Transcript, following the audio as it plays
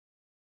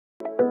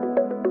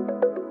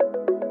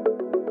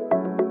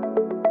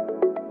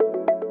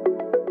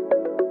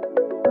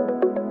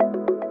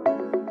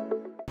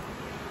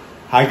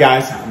Hi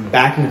guys, I'm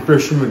back in the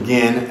fish room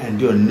again and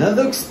do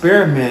another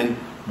experiment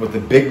with the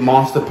big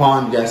monster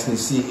pond you guys can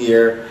see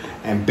here,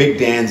 and Big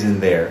Dan's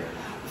in there.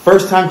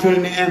 First time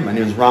tuning in, my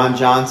name is Ron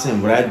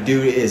Johnson. What I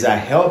do is I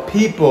help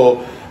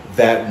people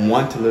that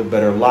want to live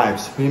better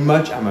lives. Pretty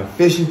much I'm a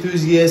fish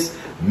enthusiast,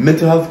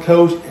 mental health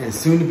coach, and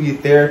soon to be a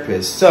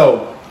therapist.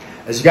 So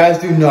as you guys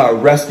do know, I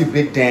rescued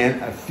Big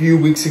Dan a few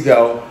weeks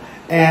ago,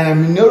 and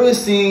I'm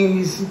noticing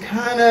he's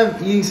kind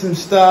of eating some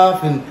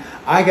stuff, and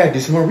I got to do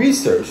some more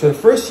research. So the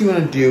first thing you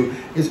want to do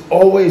is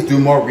always do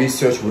more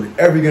research,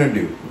 whatever you're going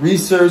to do.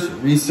 Research,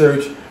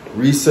 research,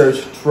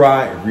 research,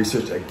 try, and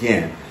research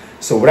again.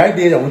 So what I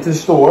did, I went to the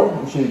store.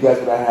 Let me show you guys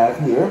what I have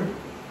here.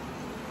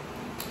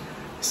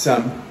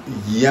 Some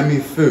yummy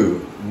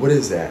food. What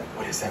is that?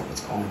 What is that?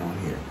 What's going on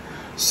here?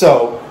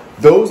 So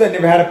those that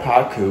never had a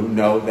pacu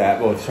know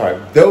that, well,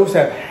 sorry, those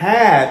that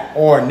had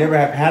or never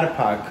have had a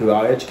pacu,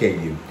 I'll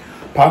educate you.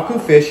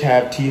 Pacu fish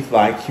have teeth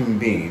like human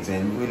beings,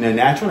 and in their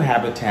natural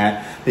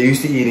habitat, they're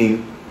used to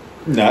eating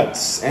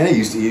nuts and they're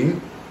used to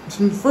eating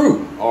some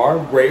fruit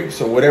or grapes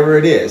or whatever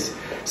it is.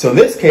 So in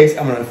this case,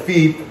 I'm going to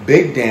feed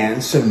Big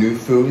Dan some new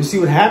food and see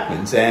what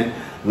happens, and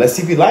let's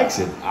see if he likes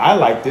it. I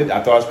liked it.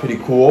 I thought it was pretty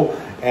cool,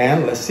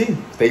 and let's see.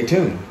 Stay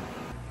tuned.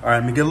 All right,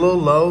 let me get a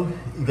little low.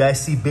 You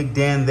guys see Big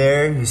Dan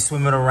there? He's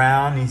swimming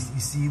around. You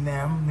see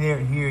them? There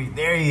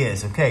he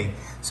is. Okay,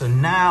 so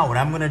now what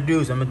I'm going to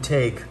do is I'm going to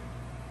take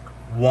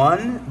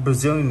one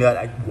Brazilian nut.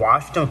 I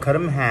washed them, cut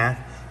them in half.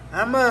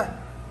 I'm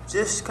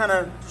just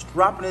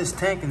drop it in his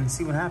tank and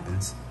see what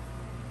happens.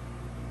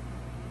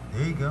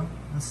 There you go.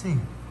 Let's see.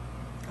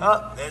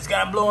 Oh, it's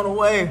kind of blowing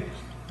away.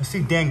 Let's see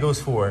if Dan goes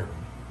for it.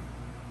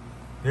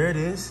 There it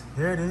is.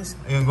 There it is.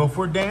 Are you gonna go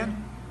for it,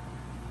 Dan?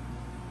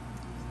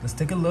 Let's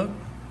take a look.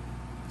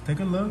 Take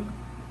a look.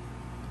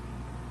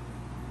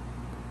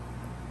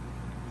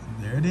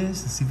 There it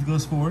is. Let's see if he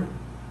goes for it.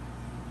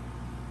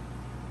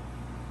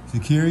 Is he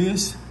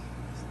curious?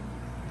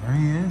 There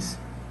he is.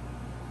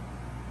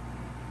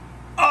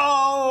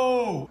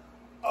 Oh!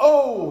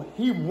 Oh,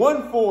 he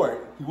went for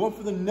it. He went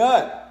for the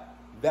nut.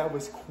 That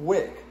was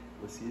quick.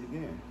 Let's see it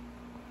again.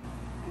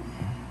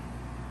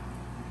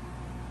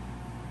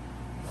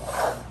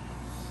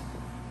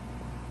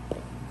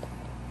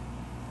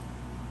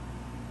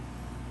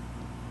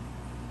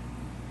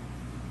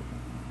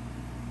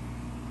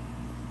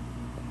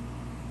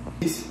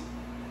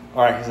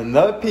 All right, here's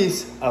another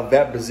piece of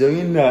that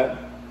Brazilian nut.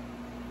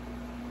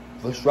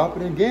 Let's drop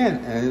it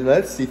again and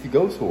let's see if he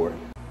goes for it.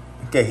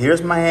 Okay,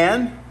 here's my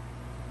hand.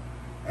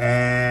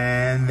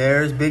 And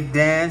there's Big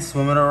Dan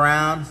swimming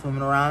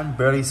around,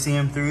 barely see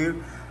him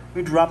through.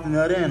 We drop the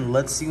nut in,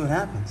 let's see what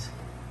happens.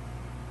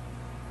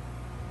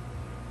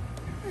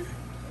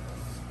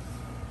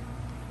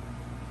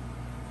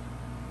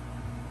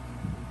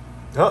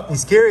 Oh,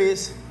 he's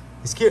curious.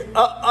 He's curious.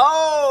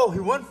 Oh, he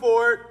went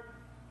for it.